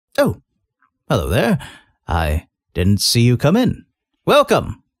Hello there. I didn't see you come in.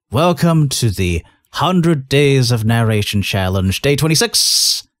 Welcome. Welcome to the 100 Days of Narration Challenge, Day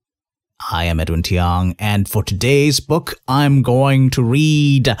 26. I am Edwin Tiang, and for today's book, I'm going to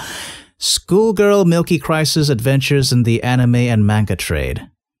read Schoolgirl Milky Crisis Adventures in the Anime and Manga Trade.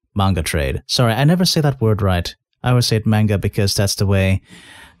 Manga Trade. Sorry, I never say that word right. I always say it manga because that's the way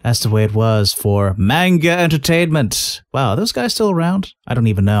it was for Manga Entertainment. Wow, are those guys still around? I don't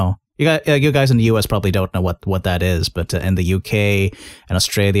even know. You guys in the US probably don't know what that is, but in the UK and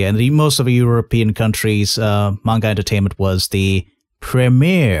Australia and most of the European countries, Manga Entertainment was the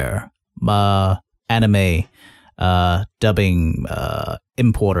premier anime dubbing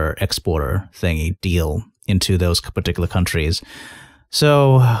importer-exporter thingy deal into those particular countries.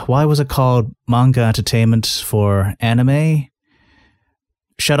 So why was it called Manga Entertainment for anime?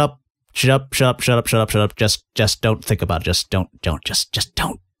 Shut up. Just don't think about it. Just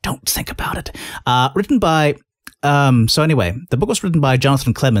don't think about it. Written by, so anyway, the book was written by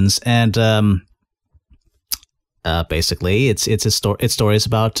Jonathan Clements, and basically it's stories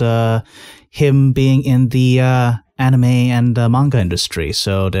about him being in the anime and manga industry.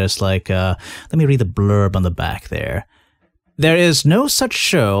 So there's like, let me read the blurb on the back there. There is no such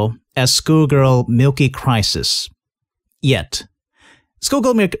show as Schoolgirl Milky Crisis yet.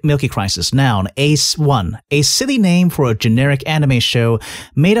 Schoolgirl Milky Crisis, noun, A1, a silly name for a generic anime show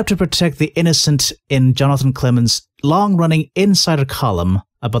made up to protect the innocent in Jonathan Clements' long-running insider column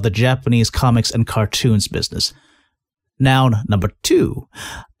about the Japanese comics and cartoons business. Noun number 2,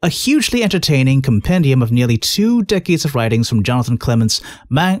 a hugely entertaining compendium of nearly 2 decades of writings from Jonathan Clements'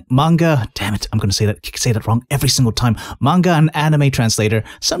 manga, damn it, I'm going to say that wrong every single time, manga and anime translator,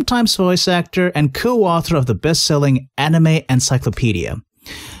 sometimes voice actor, and co-author of the best-selling Anime Encyclopedia.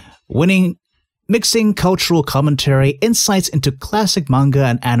 Mixing cultural commentary, insights into classic manga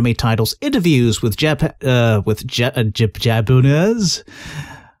and anime titles, interviews with Japanese.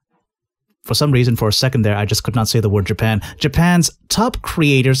 For some reason, for a second there, I just could not say the word Japan. Japan's top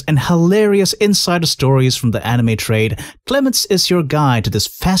creators and hilarious insider stories from the anime trade. Clements is your guide to this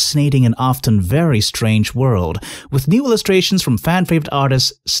fascinating and often very strange world, with new illustrations from fan-favorite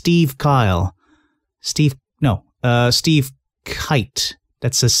artist Steve Kite.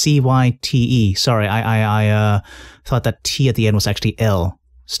 That's a C-Y-T-E. Sorry, I thought that T at the end was actually L.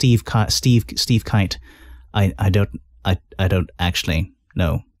 Steve Kite. I don't actually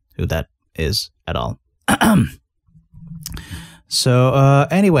know who that is at all. So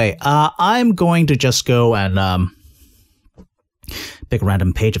anyway, I'm going to just go and pick a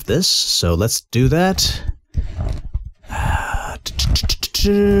random page of this. So let's do that.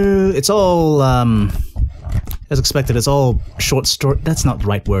 It's all as expected. It's all short story. That's not the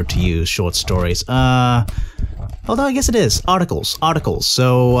right word to use. Short stories. Although I guess it is articles.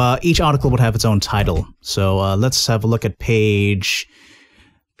 So each article would have its own title. So let's have a look at page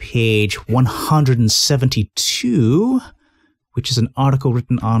 172, which is an article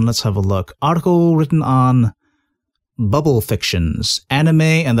written on, let's have a look, article written on bubble fictions, anime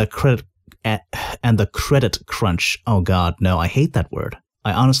and the credit crunch. Oh god, no, I hate that word.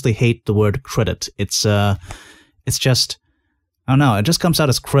 I honestly hate the word credit. It's just, I don't know, it just comes out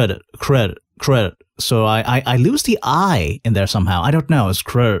as credit. So I lose the I in there somehow. I don't know, it's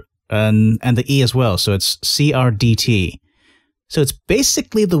credit, and the E as well, so it's CRDT. So it's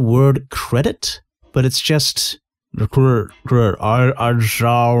basically the word credit, but it's just I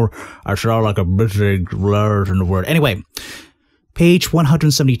sound like a big word in the word. Anyway, page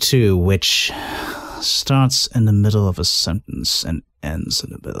 172, which starts in the middle of a sentence and ends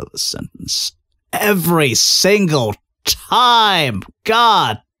in the middle of a sentence every single time.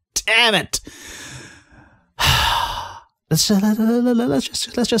 God damn it! Let's just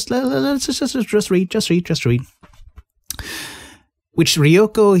read. Which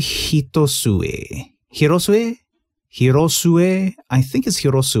Ryoko Hirosue, I think it's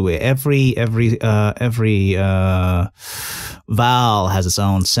Hirosue. Every vowel has its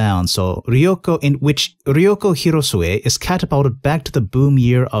own sound. So Ryoko Hirosue is catapulted back to the boom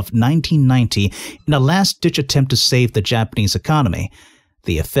year of 1990 in a last-ditch attempt to save the Japanese economy.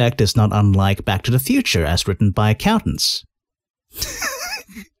 The effect is not unlike Back to the Future, as written by accountants.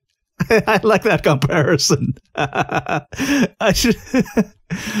 I like that comparison.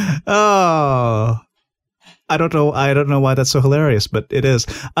 Oh, I don't know why that's so hilarious, but it is.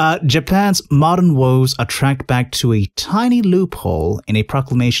 Japan's modern woes are tracked back to a tiny loophole in a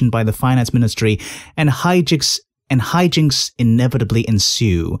proclamation by the finance ministry, and hijinks inevitably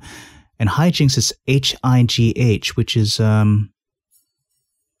ensue. And hijinks is H-I-G-H, which is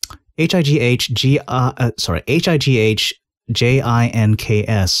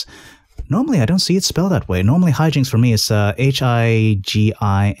H-I-G-H-J-I-N-K-S. Normally I don't see it spelled that way. Normally hijinks for me is H-I-G-I-N-X.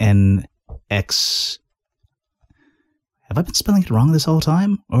 Have I been spelling it wrong this whole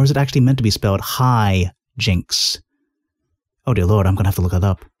time? Or is it actually meant to be spelled high jinx? Oh dear lord, I'm gonna have to look that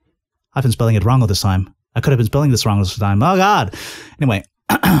up. I've been spelling it wrong all this time. I could have been spelling this wrong this time. Oh god! Anyway.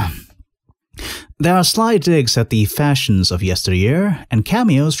 There are sly digs at the fashions of yesteryear, and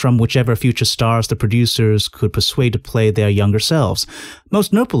cameos from whichever future stars the producers could persuade to play their younger selves.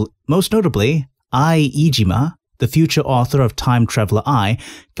 Most notably, Ai Ijima, the future author of Time Traveler Ai,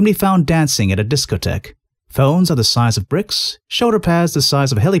 can be found dancing at a discotheque. Phones are the size of bricks, shoulder pads the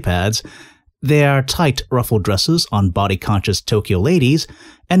size of helipads, there are tight, ruffled dresses on body-conscious Tokyo ladies,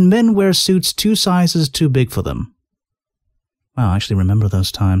 and men wear suits 2 sizes too big for them. Wow, I actually remember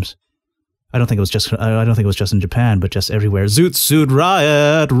those times. I don't think it was just in Japan, but just everywhere. Zoot suit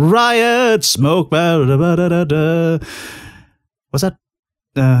riot, riot, smoke. Was that?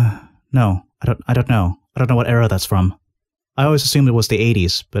 No, I don't know. I don't know what era that's from. I always assumed it was the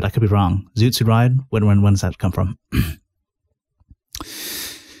 80s, but I could be wrong. Zoot suit riot. When does that come from?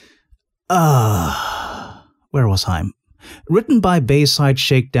 Where was I? Written by Bayside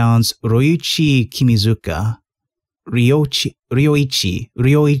Shakedown's Ryoichi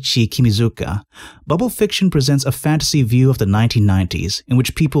Kimizuka, bubble fiction presents a fantasy view of the 1990s, in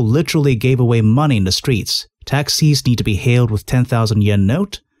which people literally gave away money in the streets. Taxis need to be hailed with 10,000 yen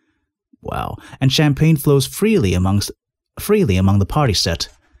note. Wow. And champagne flows freely among the party set.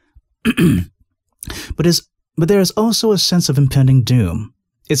 But there is also a sense of impending doom.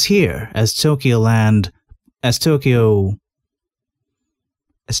 It's here, as Tokyo Land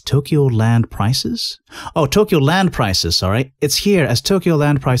prices? Oh, Tokyo land prices, sorry. It's here as Tokyo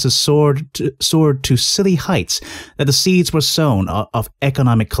land prices soared to silly heights that the seeds were sown of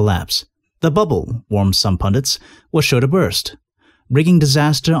economic collapse. The bubble, warned some pundits, was sure to burst, bringing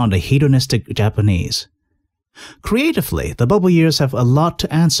disaster on the hedonistic Japanese. Creatively, the bubble years have a lot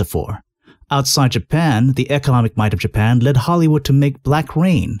to answer for. Outside Japan, the economic might of Japan led Hollywood to make Black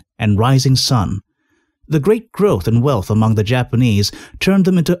Rain and Rising Sun. The great growth and wealth among the Japanese turned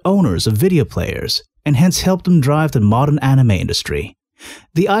them into owners of video players, and hence helped them drive the modern anime industry.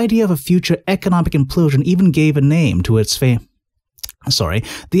 The idea of a future economic implosion even gave a name to its The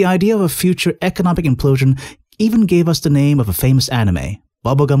idea of a future economic implosion even gave us the name of a famous anime,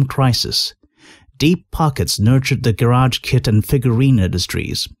 Bubblegum Crisis. Deep pockets nurtured the garage kit and figurine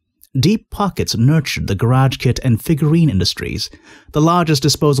industries. The largest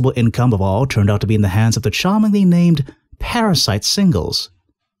disposable income of all turned out to be in the hands of the charmingly named Parasite singles.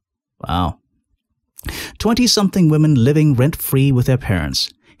 Wow. 20-something women living rent-free with their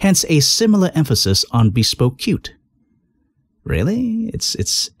parents, hence a similar emphasis on bespoke cute. Really?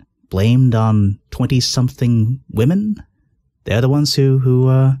 It's blamed on 20-something women? They're the ones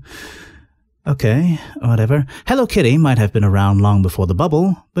who okay, whatever. Hello Kitty might have been around long before the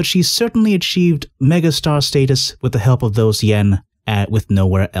bubble, but she certainly achieved megastar status with the help of those yen with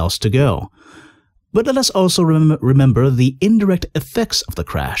nowhere else to go. But let us also remember the indirect effects of the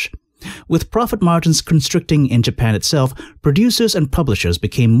crash. With profit margins constricting in Japan itself, producers and publishers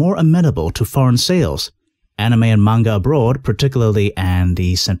became more amenable to foreign sales. Anime and manga abroad, particularly, and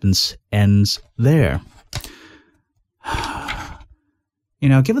the sentence ends there. You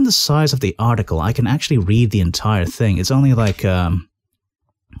know, given the size of the article, I can actually read the entire thing. It's only like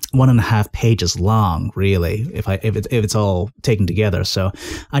 1.5 pages long, really, if it's all taken together. So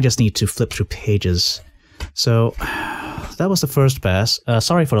I just need to flip through pages. So that was the first pass.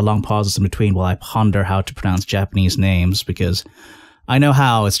 Sorry for the long pauses in between while I ponder how to pronounce Japanese names, because I know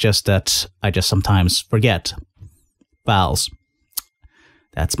how. It's just that I just sometimes forget vowels.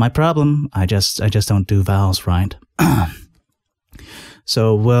 That's my problem. I just don't do vowels right.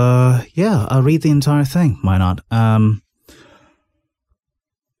 So, yeah, I'll read the entire thing. Why not?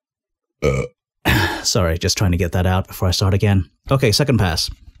 Sorry, just trying to get that out before I start again. Okay, second pass.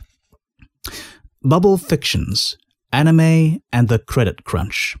 Bubble Fictions, Anime and the Credit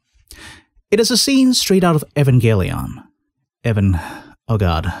Crunch. It is a scene straight out of Evangelion.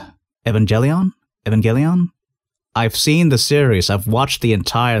 Evangelion? I've seen the series. I've watched the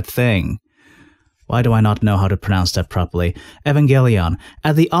entire thing. Why do I not know how to pronounce that properly? Evangelion.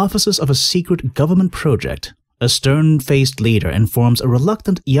 At the offices of a secret government project, a stern-faced leader informs a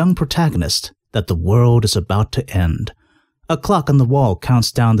reluctant young protagonist that the world is about to end. A clock on the wall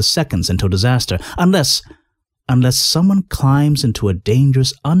counts down the seconds until disaster, unless someone climbs into a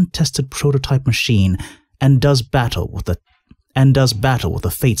dangerous, untested prototype machine and does battle with the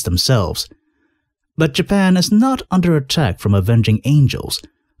fates themselves. But Japan is not under attack from avenging angels.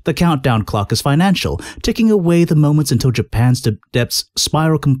 The countdown clock is financial, ticking away the moments until Japan's debts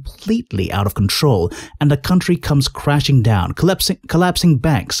spiral completely out of control and the country comes crashing down, collapsing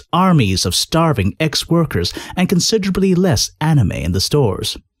banks, armies of starving ex-workers, and considerably less anime in the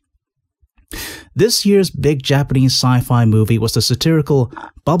stores. This year's big Japanese sci-fi movie was the satirical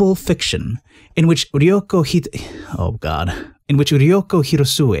Bubble Fiction, in which Ryoko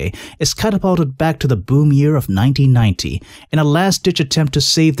Hirosue is catapulted back to the boom year of 1990 in a last-ditch attempt to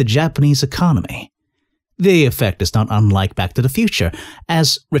save the Japanese economy. The effect is not unlike Back to the Future,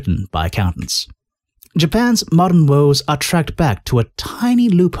 as written by accountants. Japan's modern woes are tracked back to a tiny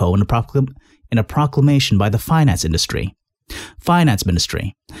loophole in a proclamation by the finance ministry,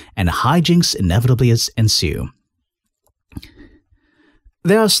 and hijinks inevitably ensue.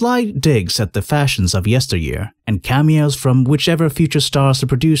 There are sly digs at the fashions of yesteryear, and cameos from whichever future stars the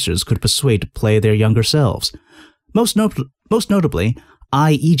producers could persuade to play their younger selves. Most notably,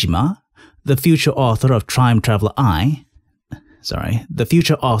 Ai Iijima, the future author of Time Traveler I,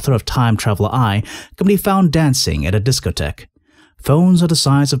 can be found dancing at a discotheque. Phones are the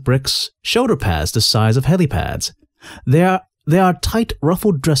size of bricks, shoulder pads the size of helipads. There are tight,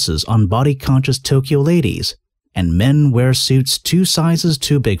 ruffled dresses on body-conscious Tokyo ladies, and men wear suits 2 sizes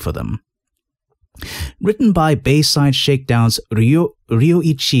too big for them. Written by Bayside Shakedown's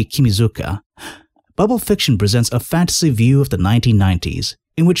Ryoichi Kimizuka, Bubble Fiction presents a fantasy view of the 1990s,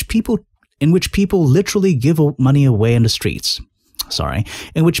 in which people literally give money away in the streets.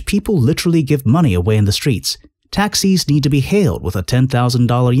 Taxis need to be hailed with a 10,000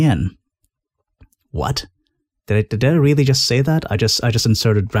 yen. What? Did I really just say that? I just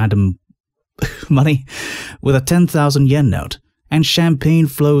inserted random money with a 10,000 yen note, and champagne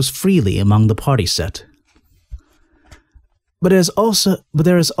flows freely among the party set. But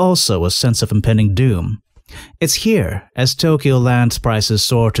there is also a sense of impending doom. It's here, as Tokyo land prices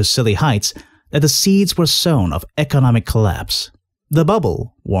soar to silly heights, that the seeds were sown of economic collapse. The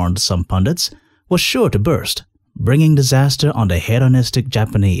bubble, warned some pundits, was sure to burst, bringing disaster on the hedonistic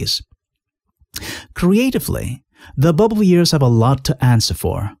Japanese. Creatively, the bubble years have a lot to answer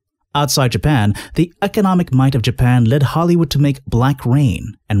for. Outside Japan, the economic might of Japan led Hollywood to make Black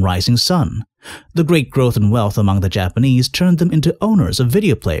Rain and Rising Sun. The great growth in wealth among the Japanese turned them into owners of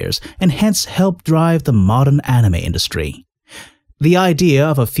video players and hence helped drive the modern anime industry. The idea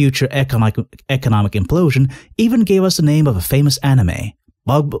of a future economic implosion even gave us the name of a famous anime,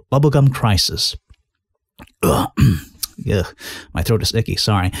 Bubblegum Crisis. Ugh, my throat is icky,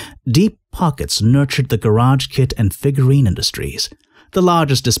 sorry. Deep pockets nurtured the garage kit and figurine industries. The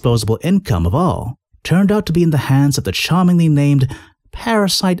largest disposable income of all turned out to be in the hands of the charmingly named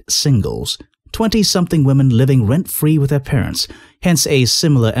parasite singles, 20-something women living rent-free with their parents, hence a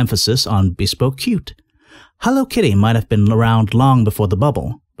similar emphasis on bespoke cute. Hello Kitty might have been around long before the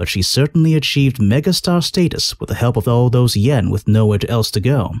bubble, but she certainly achieved megastar status with the help of all those yen with nowhere else to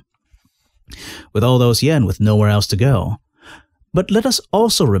go. But let us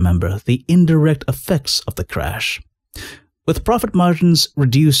also remember the indirect effects of the crash. With profit margins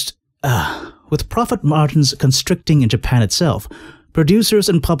constricting in Japan itself, producers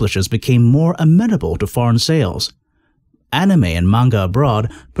and publishers became more amenable to foreign sales. Anime and manga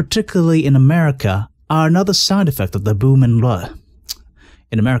abroad, particularly in America, are another side effect of the boom and bust.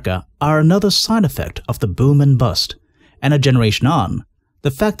 And a generation on,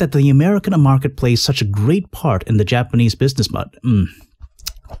 the fact that the American market plays such a great part in the Japanese business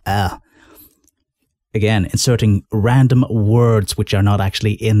again, inserting random words which are not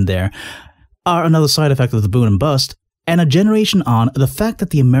actually in there, are another side effect of the boom and bust, and a generation on, the fact that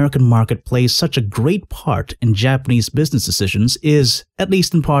the American market plays such a great part in Japanese business decisions is, at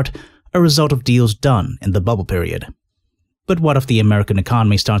least in part, a result of deals done in the bubble period. But what if the American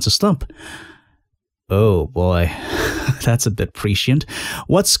economy starts to slump? Oh boy, that's a bit prescient.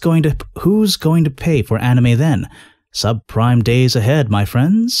 Who's going to pay for anime then? Subprime days ahead, my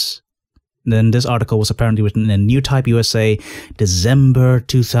friends. Then this article was apparently written in New Type USA, December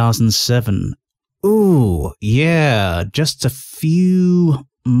 2007. Ooh, yeah, just a few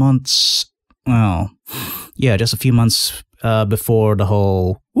months, before the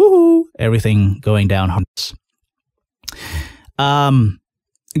whole, woohoo, everything going down.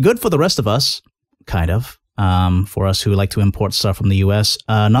 Good for the rest of us, kind of, for us who like to import stuff from the US.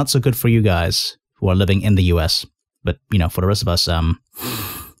 Not so good for you guys who are living in the US. But, for the rest of us,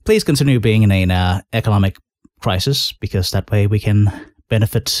 please continue being in an economic crisis, because that way we can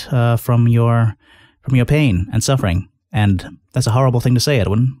benefit from your pain and suffering. And that's a horrible thing to say,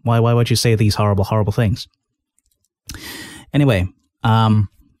 Edwin. Why would you say these horrible, horrible things? Anyway, that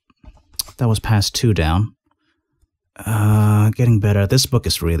was past 2 down. Getting better. This book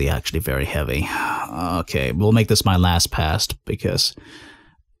is really actually very heavy. Okay, we'll make this my last pass because...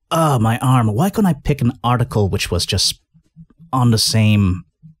 my arm. Why couldn't I pick an article which was just on the same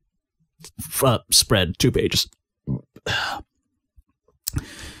spread, 2 pages?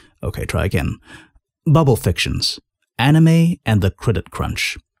 Okay, try again. Bubble fictions. Anime and the credit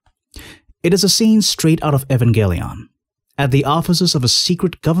crunch. It is a scene straight out of Evangelion. At the offices of a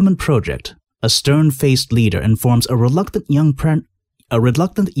secret government project, a stern-faced leader informs a reluctant young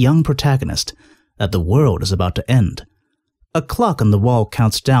protagonist that the world is about to end. A clock on the wall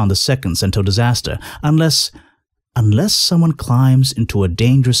counts down the seconds until disaster, unless someone climbs into a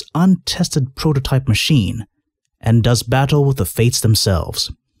dangerous, untested prototype machine and does battle with the fates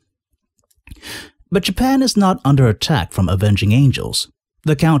themselves. But Japan is not under attack from avenging angels.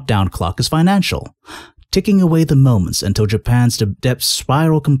 The countdown clock is financial, ticking away the moments until Japan's debts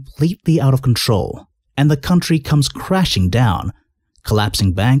spiral completely out of control, and the country comes crashing down,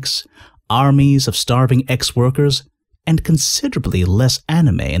 collapsing banks, armies of starving ex-workers, and considerably less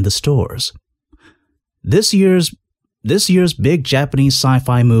anime in the stores. This year's big Japanese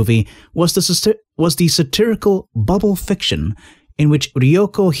sci-fi movie was the satirical bubble fiction in which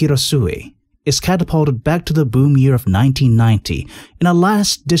Ryoko Hirosue is catapulted back to the boom year of 1990 in a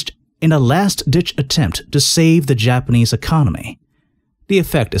last-ditch attempt to save the Japanese economy. The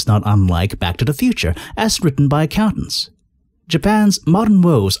effect is not unlike Back to the Future, as written by accountants. Japan's modern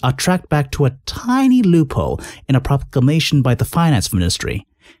woes are tracked back to a tiny loophole in a proclamation by the finance ministry,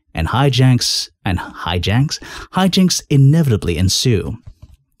 and hijinks inevitably ensue.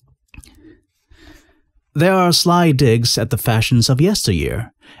 There are sly digs at the fashions of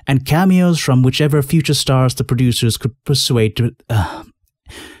yesteryear, and cameos from whichever future stars the producers could persuade to...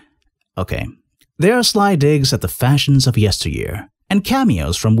 There are sly digs at the fashions of yesteryear, and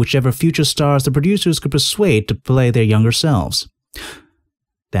cameos from whichever future stars the producers could persuade to play their younger selves.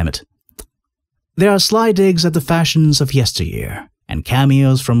 Damn it. There are sly digs at the fashions of yesteryear, and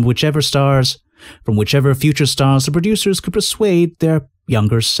cameos from whichever future stars the producers could persuade their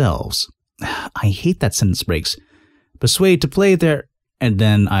younger selves. I hate that sentence breaks. Persuade to play their... And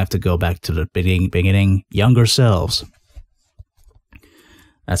then I have to go back to the beginning, younger selves.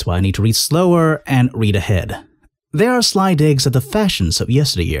 That's why I need to read slower and read ahead. There are sly digs at the fashions of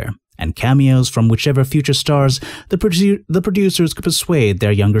yesteryear, and cameos from whichever future stars the producers could persuade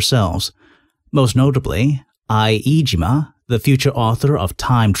their younger selves. Most notably, Ai Iijima, the future author of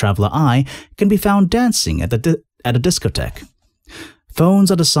Time Traveler I, can be found dancing at a discotheque.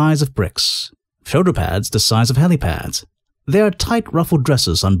 Phones are the size of bricks. Shoulder pads the size of helipads. There are tight ruffled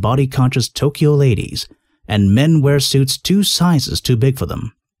dresses on body-conscious Tokyo ladies, and men wear suits 2 sizes too big for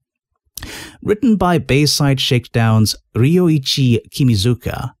them. Written by Bayside Shakedown's Ryoichi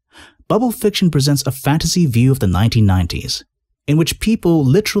Kimizuka, bubble fiction presents a fantasy view of the 1990s, in which people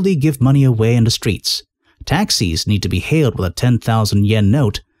literally give money away in the streets, taxis need to be hailed with a 10,000 yen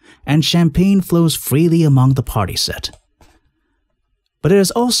note, and champagne flows freely among the party set. But there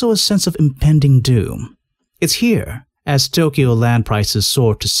is also a sense of impending doom. It's here, as Tokyo land prices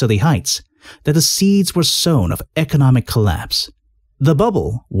soared to silly heights, that the seeds were sown of economic collapse. The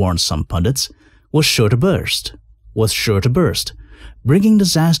bubble, warned some pundits, was sure to burst, bringing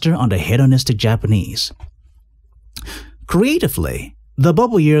disaster on the hedonistic Japanese. Creatively, the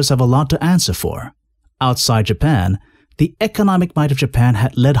bubble years have a lot to answer for. Outside Japan, the economic might of Japan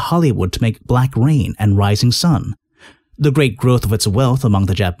had led Hollywood to make Black Rain and Rising Sun. The great growth of its wealth among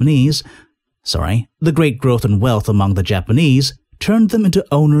the Japanese turned them into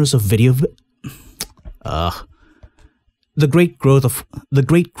owners of video. The great growth of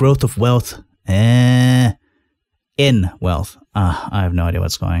wealth. In wealth. I have no idea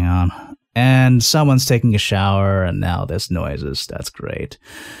what's going on. And someone's taking a shower, and now there's noises. That's great.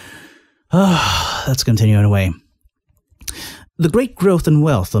 Let's continue anyway. The great growth in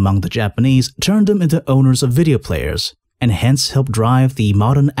wealth among the Japanese turned them into owners of video players, and hence helped drive the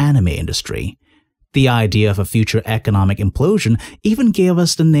modern anime industry. The idea of a future economic implosion even gave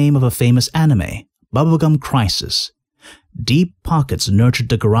us the name of a famous anime, Bubblegum Crisis. Deep pockets nurtured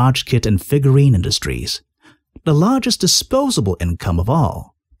the garage kit and figurine industries. The largest disposable income of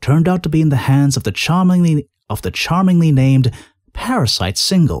all turned out to be in the hands of the charmingly named Parasite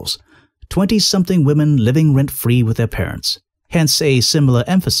singles, 20-something women living rent-free with their parents, hence a similar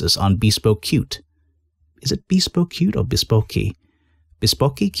emphasis on bespoke cute. Is it bespoke cute or bespokey?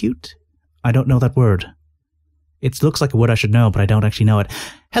 Bespokey cute? I don't know that word. It looks like a word I should know, but I don't actually know it.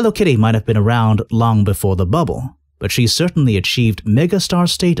 Hello Kitty might have been around long before the bubble, but she certainly achieved megastar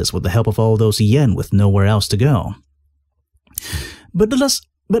status with the help of all those yen with nowhere else to go. But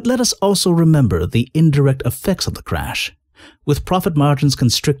But let us also remember the indirect effects of the crash. With profit margins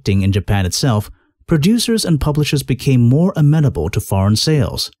constricting in Japan itself, producers and publishers became more amenable to foreign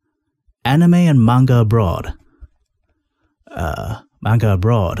sales. Anime and manga abroad,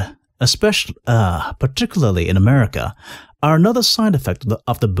 especially, particularly in America, are another side effect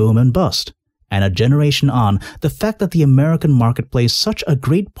of the boom and bust. And a generation on, the fact that the American market plays such a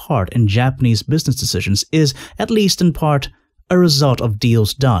great part in Japanese business decisions is, at least in part, a result of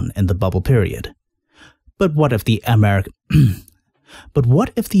deals done in the bubble period. But what if the American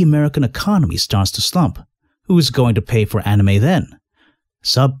economy starts to slump? Who's going to pay for anime then?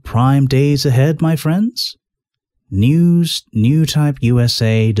 Subprime days ahead, my friends? News, New Type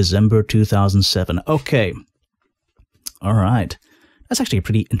USA, December 2007. Okay. All right. That's actually a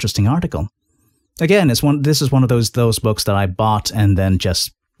pretty interesting article. Again, this is one of those books that I bought and then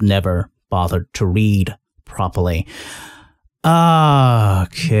just never bothered to read properly.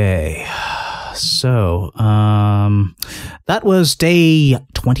 Okay. So, that was day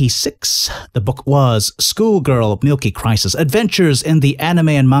 26. The book was Schoolgirl Milky Crisis, Adventures in the Anime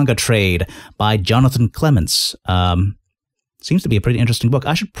and Manga Trade by Jonathan Clements. Seems to be a pretty interesting book.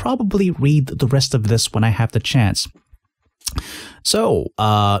 I should probably read the rest of this when I have the chance. So,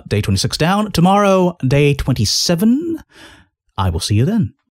 day 26 down. Tomorrow, day 27. I will see you then.